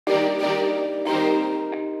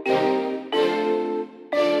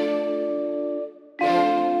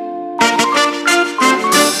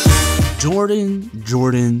Jordan.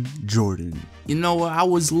 You know, I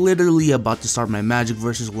was literally about to start my Magic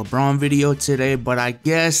versus LeBron video today, but I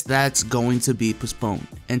guess that's going to be postponed.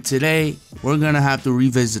 And today, we're gonna have to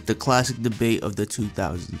revisit the classic debate of the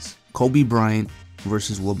 2000s. Kobe Bryant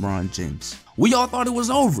versus LeBron James. We all thought it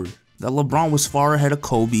was over, that LeBron was far ahead of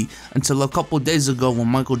Kobe, until a couple days ago when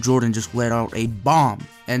Michael Jordan just let out a bomb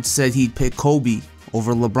and said he'd pick Kobe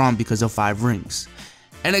over LeBron because of 5 rings.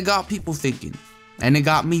 And it got people thinking. And it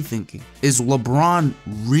got me thinking, is LeBron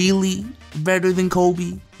really better than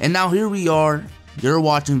Kobe? And now here we are, you're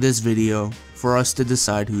watching this video for us to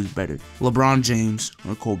decide who's better, LeBron James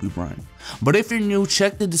or Kobe Bryant. But if you're new,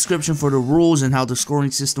 check the description for the rules and how the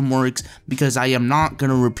scoring system works, because I am not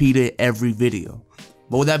going to repeat it every video.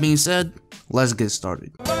 But with that being said, let's get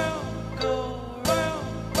started.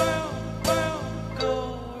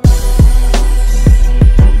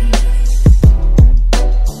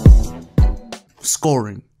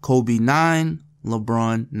 Scoring, Kobe 9,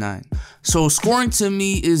 LeBron 9. So scoring to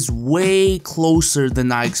me is way closer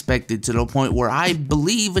than I expected, to the point where I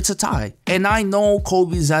believe it's a tie. And I know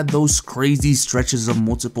Kobe's had those crazy stretches of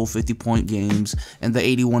multiple 50-point games and the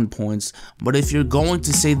 81 points, but if you're going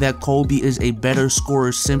to say that Kobe is a better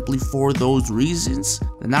scorer simply for those reasons,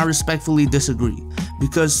 then I respectfully disagree.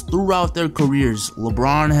 Because throughout their careers,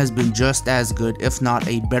 LeBron has been just as good, if not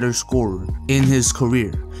a better scorer in his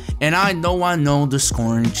career. And I know the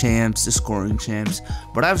scoring champs,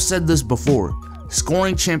 but I've said this before,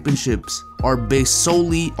 scoring championships are based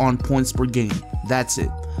solely on points per game. That's it.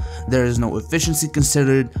 There is no efficiency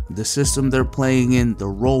considered, the system they're playing in, the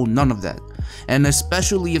role, none of that. And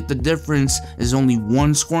especially if the difference is only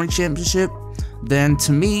one scoring championship, then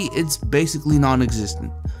to me it's basically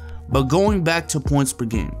non-existent. But going back to points per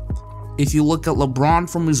game, if you look at LeBron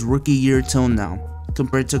from his rookie year till now,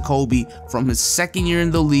 compared to Kobe from his second year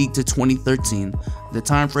in the league to 2013, the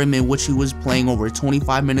time frame in which he was playing over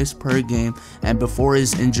 25 minutes per game and before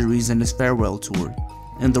his injuries and his farewell tour.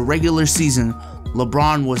 In the regular season,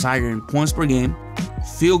 LeBron was higher in points per game,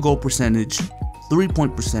 field goal percentage,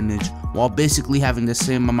 3-point percentage, while basically having the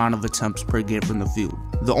same amount of attempts per game from the field.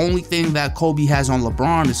 The only thing that Kobe has on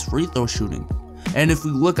LeBron is free throw shooting. And if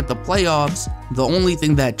we look at the playoffs, the only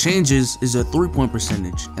thing that changes is a 3-point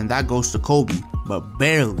percentage, and that goes to Kobe, but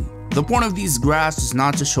barely. The point of these graphs is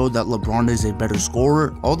not to show that LeBron is a better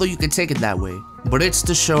scorer, although you can take it that way, but it's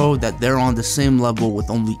to show that they're on the same level with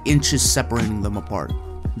only inches separating them apart.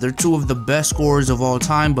 They're two of the best scorers of all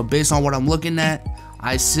time, but based on what I'm looking at,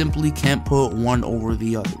 I simply can't put one over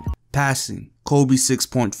the other. Passing, Kobe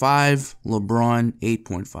 6.5, LeBron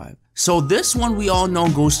 8.5. So this one we all know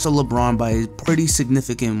goes to LeBron by a pretty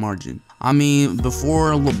significant margin. I mean,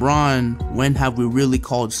 before LeBron, when have we really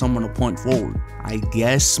called someone a point forward? I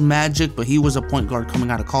guess Magic, but he was a point guard coming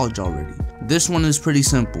out of college already. This one is pretty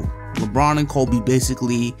simple. LeBron and Kobe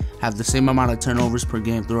basically have the same amount of turnovers per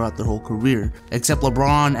game throughout their whole career, except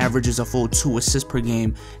LeBron averages a full 2 assists per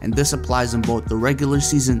game, and this applies in both the regular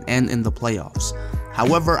season and in the playoffs.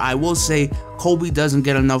 However, I will say Kobe doesn't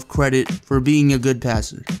get enough credit for being a good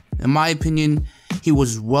passer. In my opinion, he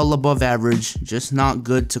was well above average, just not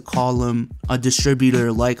good to call him a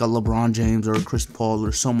distributor like a LeBron James or a Chris Paul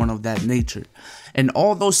or someone of that nature. And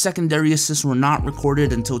all those secondary assists were not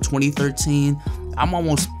recorded until 2013. I'm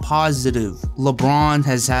almost positive LeBron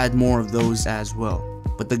has had more of those as well,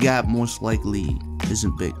 but the gap most likely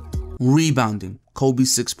isn't big. Rebounding, Kobe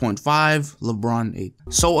 6.5, LeBron 8.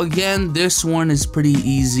 So again, this one is pretty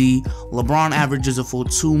easy. LeBron averages a full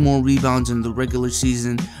 2 more rebounds in the regular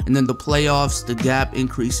season, and then the playoffs, the gap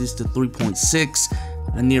increases to 3.6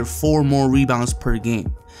 and near 4 more rebounds per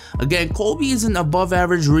game. Again, Kobe is an above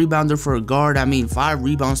average rebounder for a guard. I mean, 5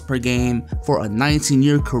 rebounds per game for a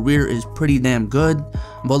 19-year career is pretty damn good,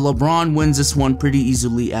 but LeBron wins this one pretty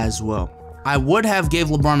easily as well. I would have gave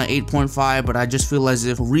LeBron an 8.5, but I just feel as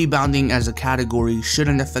if rebounding as a category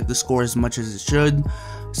shouldn't affect the score as much as it should,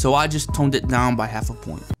 so I just toned it down by half a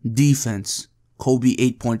point. Defense, Kobe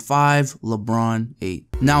 8.5, LeBron 8.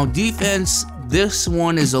 Now defense, this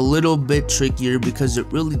one is a little bit trickier because it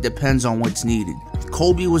really depends on what's needed.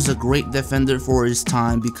 Kobe was a great defender for his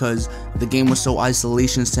time because the game was so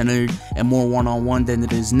isolation centered and more one-on-one than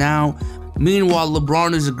it is now. Meanwhile,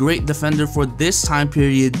 LeBron is a great defender for this time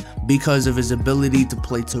period because of his ability to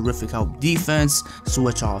play terrific help defense,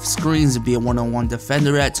 switch off screens, and be a one-on-one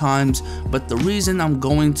defender at times. But the reason I'm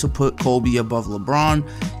going to put Kobe above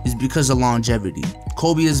LeBron is because of longevity.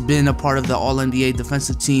 Kobe has been a part of the All-NBA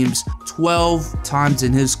defensive teams 12 times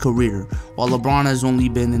in his career, while LeBron has only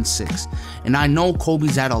been in 6. And I know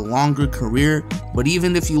Kobe's had a longer career, but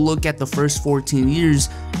even if you look at the first 14 years,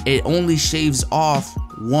 it only shaves off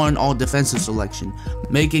one all-defensive selection,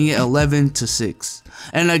 making it 11-6.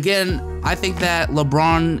 And again, I think that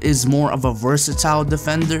LeBron is more of a versatile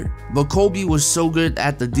defender, but Kobe was so good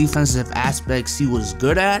at the defensive aspects he was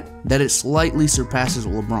good at that it slightly surpasses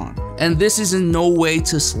LeBron. And this is in no way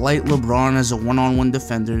to slight LeBron as a one-on-one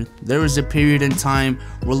defender. There was a period in time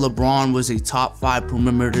where LeBron was a top 5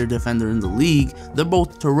 perimeter defender in the league. They're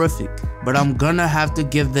both terrific, but I'm gonna have to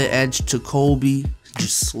give the edge to Kobe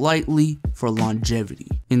just slightly for longevity.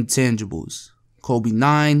 Intangibles: Kobe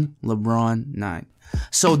 9, LeBron 9.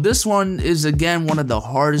 So this one is again one of the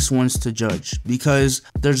hardest ones to judge because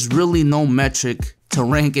there's really no metric to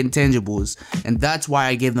rank intangibles, and that's why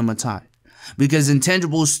I gave them a tie. Because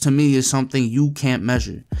intangibles to me is something you can't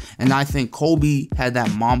measure, and I think Kobe had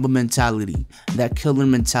that Mamba mentality, that killer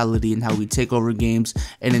mentality in how we take over games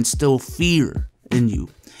and instill fear in you.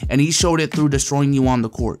 And he showed it through destroying you on the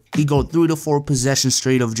court. He go 3 to 4 possessions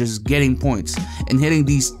straight of just getting points and hitting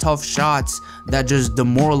these tough shots that just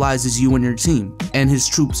demoralizes you and your team, and his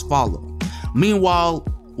troops follow. Meanwhile,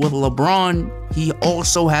 with LeBron, he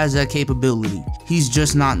also has that capability. He's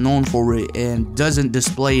just not known for it and doesn't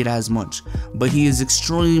display it as much, but he is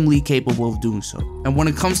extremely capable of doing so. And when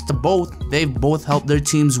it comes to both, they've both helped their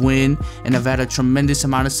teams win and have had a tremendous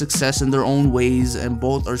amount of success in their own ways, and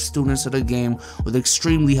both are students of the game with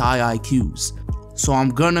extremely high IQs. So I'm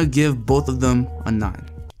gonna give both of them a 9.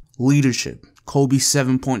 Leadership: Kobe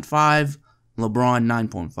 7.5, LeBron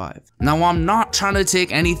 9.5. Now, I'm not trying to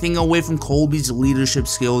take anything away from Kobe's leadership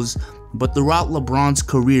skills, but throughout LeBron's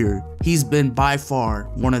career, he's been by far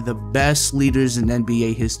one of the best leaders in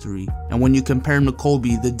NBA history. And when you compare him to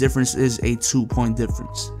Kobe, the difference is a 2-point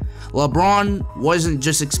difference. LeBron wasn't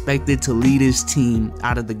just expected to lead his team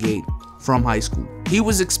out of the gate from high school. He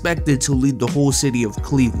was expected to lead the whole city of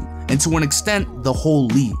Cleveland, and to an extent, the whole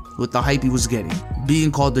league, with the hype he was getting,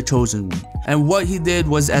 being called the chosen one. And what he did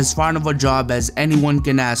was as fine of a job as anyone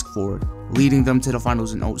can ask for, leading them to the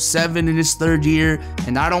finals in 07 in his 3rd year.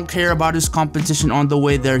 And I don't care about his competition on the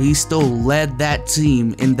way there, he still led that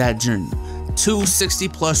team in that journey. 2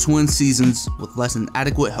 60+ win seasons with less than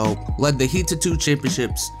adequate help, led the Heat to 2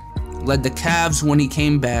 championships, led the Cavs when he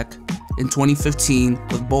came back in 2015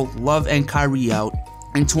 with both Love and Kyrie out.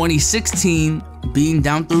 In 2016, being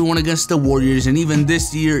down 3-1 against the Warriors, and even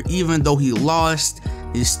this year, even though he lost,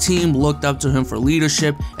 his team looked up to him for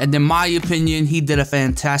leadership, and in my opinion, he did a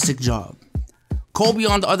fantastic job. Kobe,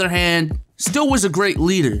 on the other hand, still was a great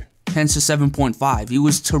leader, hence a 7.5. He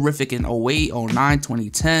was terrific in 08, 09,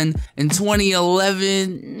 2010. In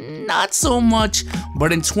 2011, not so much,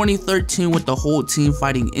 but in 2013 with the whole team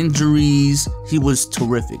fighting injuries, he was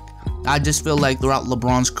terrific. I just feel like throughout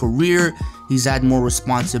LeBron's career, he's had more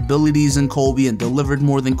responsibilities than Kobe and delivered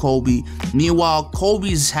more than Kobe. Meanwhile,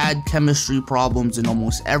 Kobe's had chemistry problems in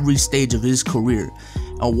almost every stage of his career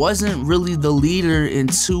and wasn't really the leader in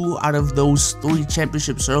 2 out of those 3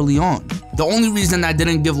 championships early on. The only reason I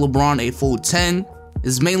didn't give LeBron a full 10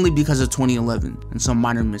 is mainly because of 2011 and some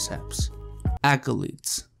minor mishaps.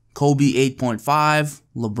 Accolades: Kobe 8.5,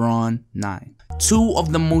 LeBron 9. 2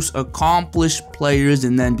 of the most accomplished players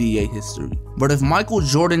in NBA history. But if Michael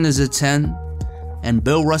Jordan is a 10 and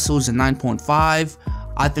Bill Russell is a 9.5,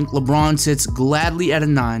 I think LeBron sits gladly at a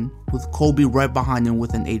 9, with Kobe right behind him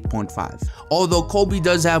with an 8.5. Although Kobe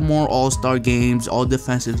does have more All-Star games,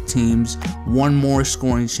 all-defensive teams, 1 more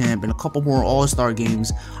scoring champ, and a couple more All-Star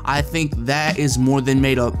games, I think that is more than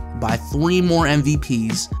made up by 3 more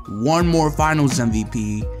MVPs, 1 more Finals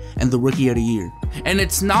MVP, and the Rookie of the Year. And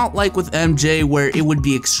it's not like with MJ where it would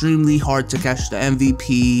be extremely hard to catch the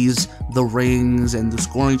MVPs, the rings, and the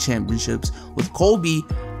scoring championships. With Kobe,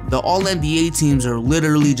 the All-NBA teams are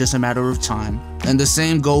literally just a matter of time. And the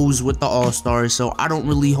same goes with the All-Stars, so I don't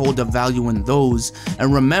really hold a value in those.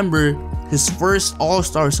 And remember, his first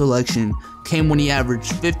All-Star selection came when he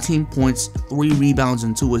averaged 15 points, 3 rebounds,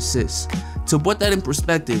 and 2 assists. To put that in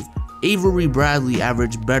perspective, Avery Bradley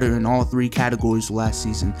averaged better in all 3 categories last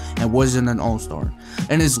season and wasn't an All-Star.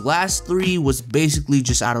 And his last 3 was basically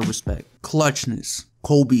just out of respect. Clutchness: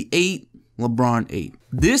 Kobe 8, LeBron 8.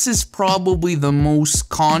 This is probably the most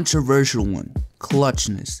controversial one,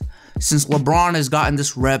 clutchness, since LeBron has gotten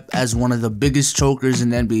this rep as one of the biggest chokers in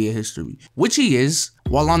NBA history, which he is,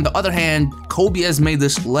 while on the other hand, Kobe has made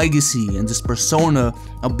this legacy and this persona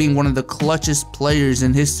of being one of the clutchest players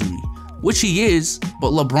in history, which he is,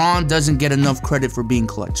 but LeBron doesn't get enough credit for being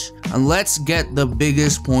clutch. And let's get the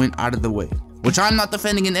biggest point out of the way, which I'm not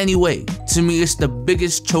defending in any way. To me, it's the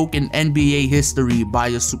biggest choke in NBA history by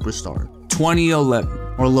a superstar. 2011,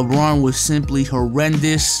 where LeBron was simply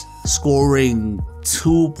horrendous, scoring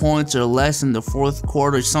 2 points or less in the fourth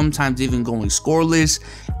quarter, sometimes even going scoreless,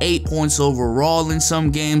 8 points overall in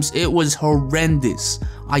some games. It was horrendous.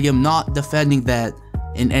 I am not defending that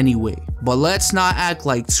in any way. But let's not act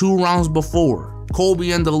like 2 rounds before,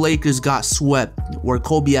 Kobe and the Lakers got swept, where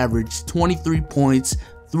Kobe averaged 23 points,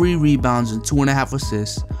 3 rebounds, and 2.5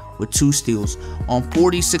 assists with 2 steals on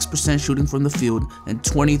 46% shooting from the field and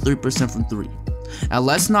 23% from 3. And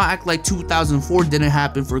let's not act like 2004 didn't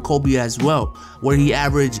happen for Kobe as well, where he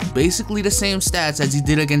averaged basically the same stats as he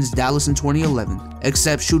did against Dallas in 2011,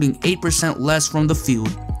 except shooting 8% less from the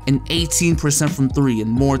field and 18% from 3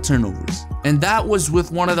 and more turnovers. And that was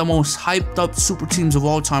with one of the most hyped up super teams of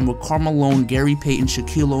all time with Karl Malone, Gary Payton,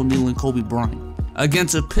 Shaquille O'Neal, and Kobe Bryant,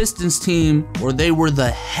 against a Pistons team where they were the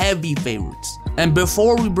heavy favorites. And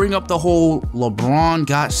before we bring up the whole LeBron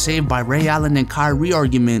got saved by Ray Allen and Kyrie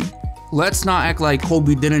argument, let's not act like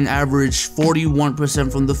Kobe didn't average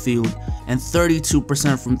 41% from the field and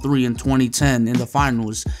 32% from 3 in 2010 in the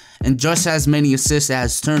finals, and just as many assists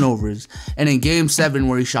as turnovers, and in Game 7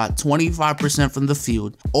 where he shot 25% from the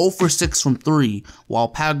field, 0 for 6 from 3, while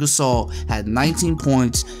Pau Gasol had 19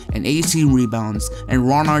 points and 18 rebounds, and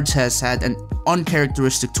Ron Artest had an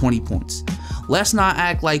uncharacteristic 20 points. Let's not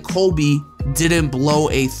act like Kobe didn't blow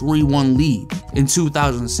a 3-1 lead in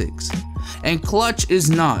 2006. And clutch is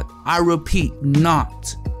not, I repeat,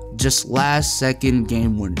 not just last second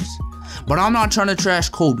game winners. But I'm not trying to trash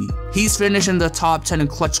Kobe. He's finished in the top 10 in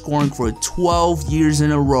clutch scoring for 12 years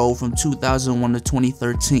in a row from 2001 to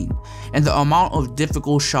 2013. And the amount of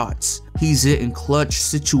difficult shots he's hit in clutch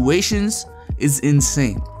situations is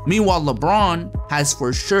insane. Meanwhile, LeBron has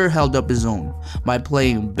for sure held up his own by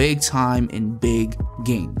playing big time in big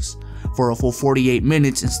games for a full 48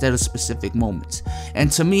 minutes instead of specific moments.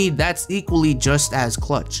 And to me, that's equally just as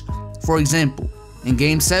clutch. For example, in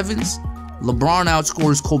Game 7s, LeBron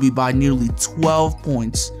outscores Kobe by nearly 12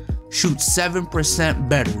 points, shoots 7%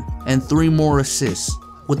 better, and 3 more assists,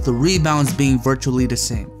 with the rebounds being virtually the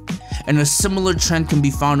same. And a similar trend can be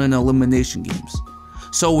found in elimination games.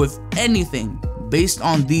 So if anything, based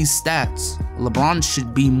on these stats, LeBron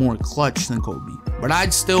should be more clutch than Kobe. But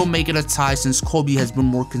I'd still make it a tie since Kobe has been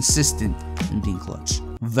more consistent in being clutch.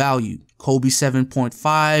 Value: Kobe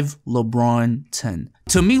 7.5, LeBron 10.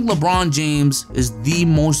 To me, LeBron James is the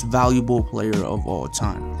most valuable player of all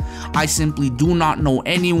time. I simply do not know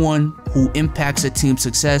anyone who impacts a team's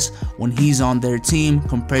success when he's on their team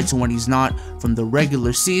compared to when he's not, from the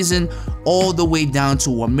regular season all the way down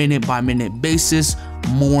to a minute-by-minute basis,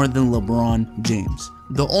 more than LeBron James.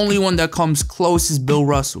 The only one that comes close is Bill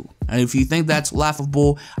Russell. And if you think that's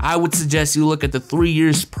laughable, I would suggest you look at the 3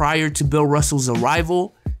 years prior to Bill Russell's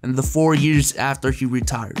arrival and the 4 years after he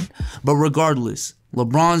retired. But regardless,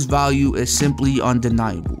 LeBron's value is simply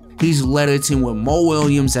undeniable. He's led a team with Mo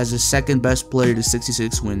Williams as his second best player to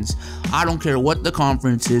 66 wins. I don't care what the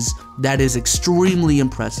conference is, that is extremely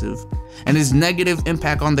impressive. And his negative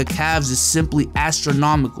impact on the Cavs is simply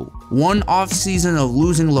astronomical. One offseason of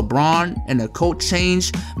losing LeBron and a coach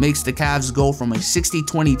change makes the Cavs go from a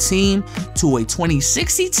 60-20 team to a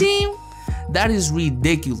 20-60 team? That is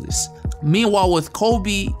ridiculous. Meanwhile, with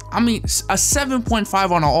Kobe, I mean, a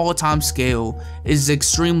 7.5 on an all-time scale is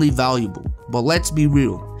extremely valuable. But let's be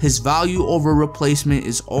real, his value over replacement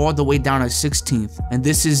is all the way down at 16th, and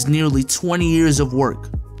this is nearly 20 years of work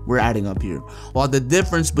we're adding up here. While the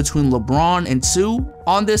difference between LeBron and 2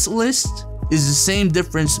 on this list is the same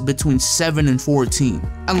difference between 7 and 14.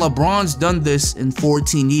 And LeBron's done this in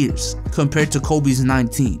 14 years, compared to Kobe's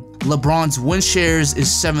 19. LeBron's win shares is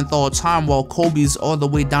 7th all time, while Kobe's all the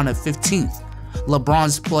way down at 15th.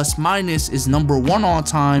 LeBron's plus minus is number 1 all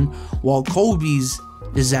time, while Kobe's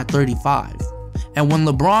is at 35. And when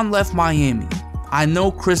LeBron left Miami, I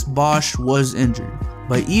know Chris Bosh was injured,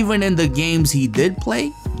 but even in the games he did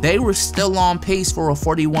play, they were still on pace for a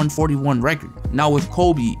 41-41 record. Now with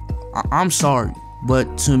Kobe, I'm sorry,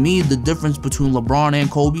 but to me the difference between LeBron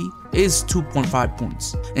and Kobe is 2.5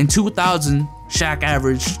 points. In 2000, Shaq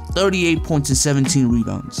averaged 38 points and 17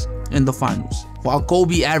 rebounds in the finals, while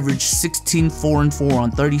Kobe averaged 16, 4 and 4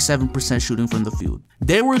 on 37% shooting from the field.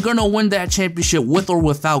 They were gonna win that championship with or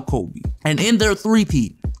without Kobe. And in their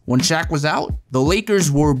three-peat, when Shaq was out, the Lakers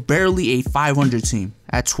were barely a 500 team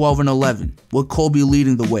at 12 and 11, with Kobe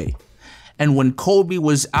leading the way. And when Kobe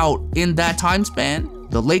was out in that time span,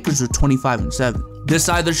 the Lakers were 25 and 7. This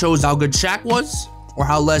either shows how good Shaq was or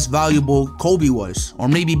how less valuable Kobe was, or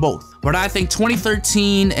maybe both. But I think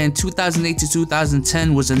 2013 and 2008 to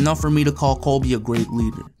 2010 was enough for me to call Kobe a great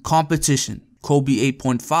leader. Competition: Kobe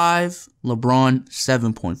 8.5, LeBron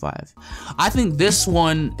 7.5. I think this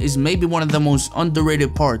one is maybe one of the most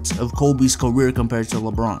underrated parts of Kobe's career compared to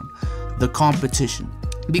LeBron. the competition.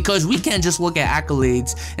 Because we can't just look at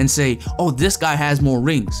accolades and say, oh, this guy has more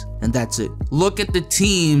rings, and that's it. Look at the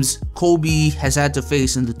teams Kobe has had to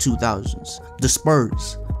face in the 2000s. The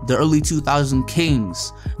Spurs, the early 2000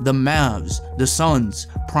 Kings, the Mavs, the Suns,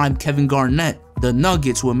 prime Kevin Garnett, the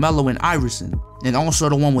Nuggets with Melo and Iverson, and also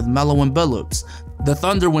the one with Melo and Billups, the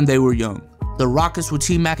Thunder when they were young, the Rockets with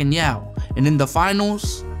T-Mac and Yao, and in the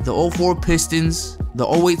finals, the 04 Pistons, the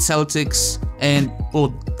 08 Celtics, and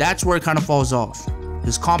well, that's where it kind of falls off.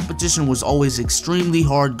 His competition was always extremely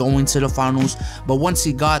hard going to the finals, but once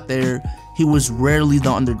he got there, he was rarely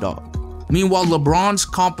the underdog. Meanwhile, LeBron's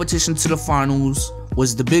competition to the finals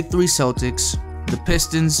was the Big Three Celtics, the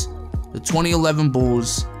Pistons, the 2011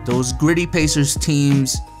 Bulls, those gritty Pacers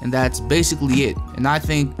teams, and that's basically it. And I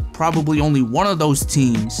think probably only one of those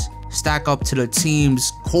teams stack up to the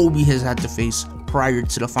teams Kobe has had to face prior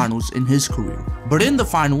to the finals in his career. But in the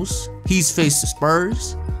finals, he's faced the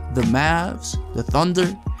Spurs, the Mavs, the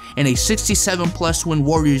Thunder, and a 67+ win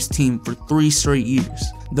Warriors team for 3 straight years.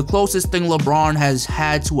 The closest thing LeBron has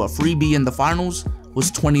had to a freebie in the finals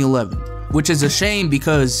was 2011, which is a shame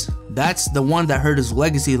because that's the one that hurt his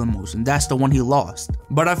legacy the most, and that's the one he lost.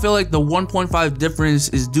 But I feel like the 1.5 difference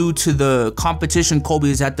is due to the competition Kobe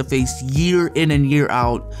has had to face year in and year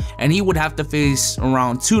out, and he would have to face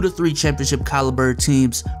around 2 to 3 championship caliber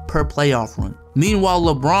teams per playoff run. Meanwhile,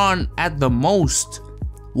 LeBron at the most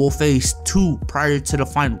will face 2 prior to the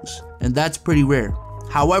finals, and that's pretty rare.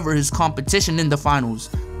 However, his competition in the finals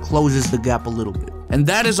closes the gap a little bit. And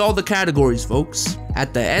that is all the categories, folks.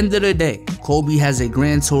 At the end of the day, Kobe has a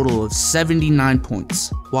grand total of 79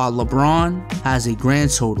 points, while LeBron has a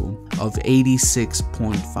grand total of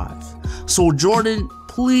 86.5. So Jordan,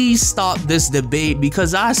 please stop this debate,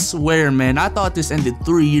 because I swear, man, I thought this ended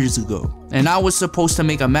 3 years ago, and I was supposed to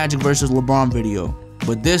make a Magic versus LeBron video,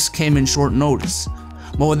 but this came in short notice.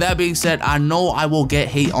 But with that being said, I know I will get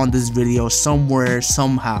hate on this video somewhere,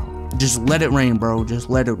 somehow. Just let it rain, bro. Just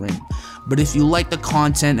let it rain. But if you like the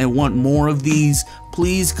content and want more of these,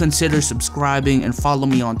 please consider subscribing and follow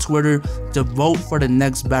me on Twitter to vote for the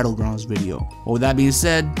next Battlegrounds video. With that being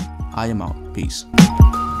said, I am out. Peace.